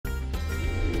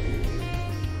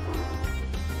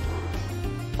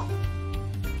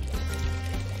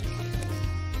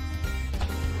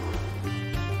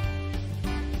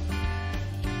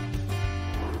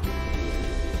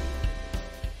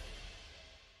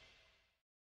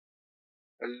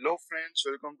Hello friends,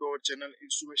 welcome to our channel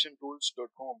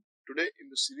instrumentationtools.com. Today in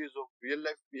the series of real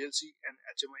life PLC and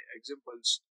HMI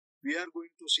examples, we are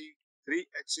going to see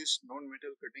 3-axis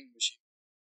non-metal cutting machine.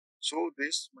 So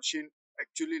this machine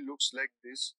actually looks like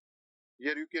this.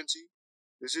 Here you can see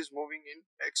this is moving in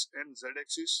X and Z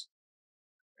axis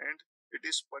and it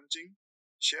is punching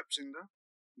shapes in the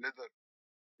leather.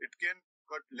 It can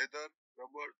cut leather,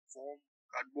 rubber, foam,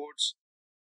 cardboards,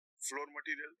 floor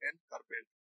material and carpet.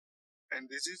 And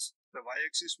this is the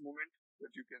y-axis movement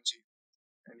that you can see,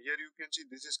 and here you can see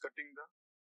this is cutting the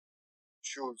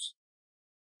shoes,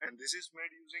 and this is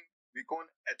made using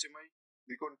Beacon HMI,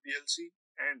 Beacon PLC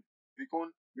and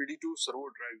Beacon VD2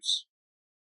 servo drives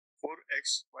for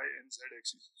X, Y and Z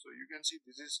axis. So you can see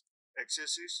this is X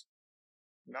axis.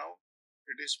 Now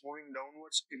it is moving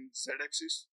downwards in Z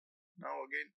axis. Now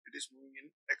again it is moving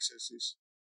in X axis.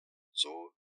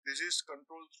 So this is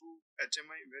controlled through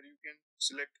HMI, where you can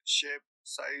select shape,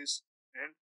 size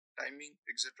and timing,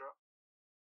 etc.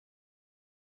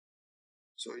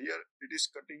 So here it is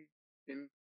cutting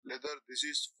in leather, this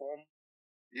is foam.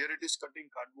 Here it is cutting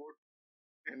cardboard,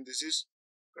 and this is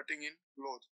cutting in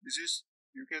cloth. This is,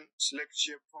 you can select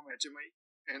shape from HMI,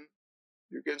 and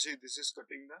you can see this is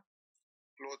cutting the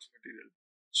cloth material.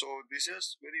 So this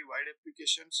has very wide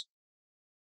applications,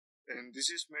 and this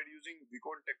is made using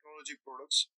Beacon technology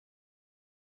products.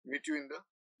 Meet you in the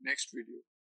next video.